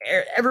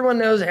 Everyone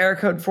knows error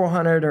code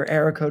 400 or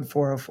error code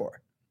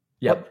 404.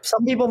 Yep. What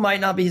some people might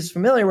not be as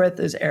familiar with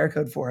is error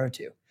code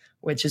 402,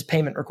 which is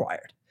payment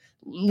required.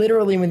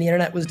 Literally, when the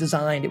internet was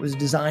designed, it was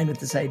designed with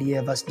this idea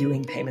of us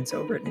doing payments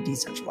over it in a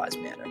decentralized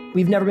manner.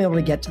 We've never been able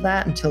to get to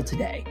that until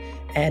today.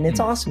 And it's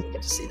awesome to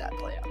get to see that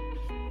play out.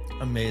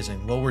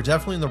 Amazing. Well, we're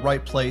definitely in the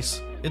right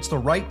place. It's the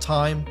right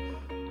time.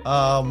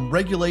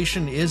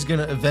 Regulation is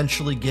going to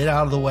eventually get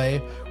out of the way.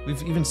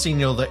 We've even seen,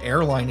 the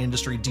airline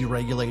industry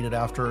deregulated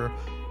after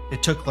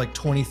it took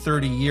 20,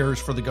 30 years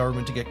for the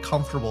government to get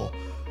comfortable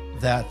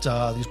that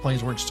these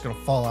planes weren't just going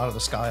to fall out of the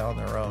sky on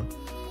their own.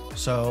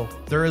 So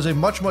there is a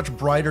much, much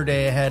brighter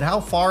day ahead. How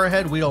far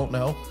ahead, we don't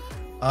know.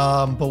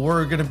 But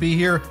we're going to be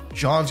here.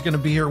 John's going to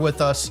be here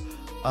with us.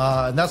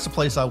 And that's the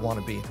place I want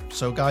to be.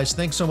 So guys,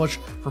 thanks so much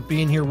for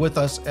being here with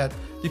us at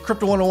the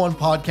Crypto 101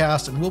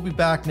 podcast. And we'll be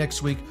back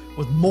next week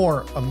with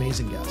more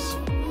amazing guests.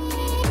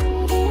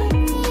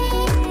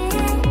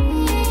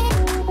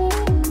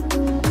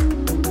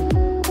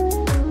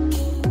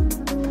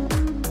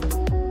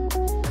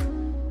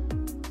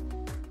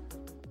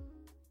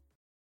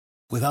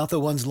 Without the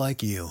ones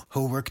like you,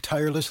 who work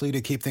tirelessly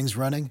to keep things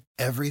running,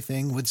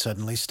 everything would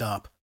suddenly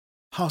stop.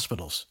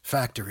 Hospitals,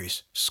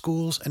 factories,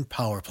 schools, and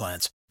power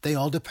plants, they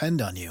all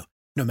depend on you.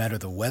 No matter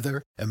the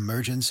weather,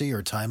 emergency,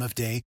 or time of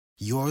day,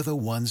 you're the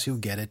ones who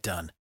get it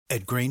done.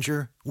 At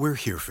Grainger, we're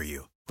here for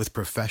you with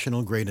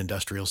professional-grade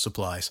industrial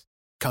supplies.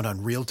 Count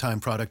on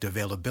real-time product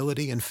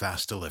availability and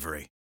fast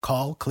delivery.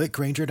 Call, click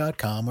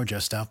Grainger.com, or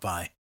just stop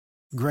by.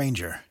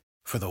 Grainger,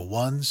 for the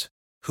ones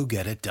who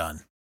get it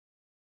done.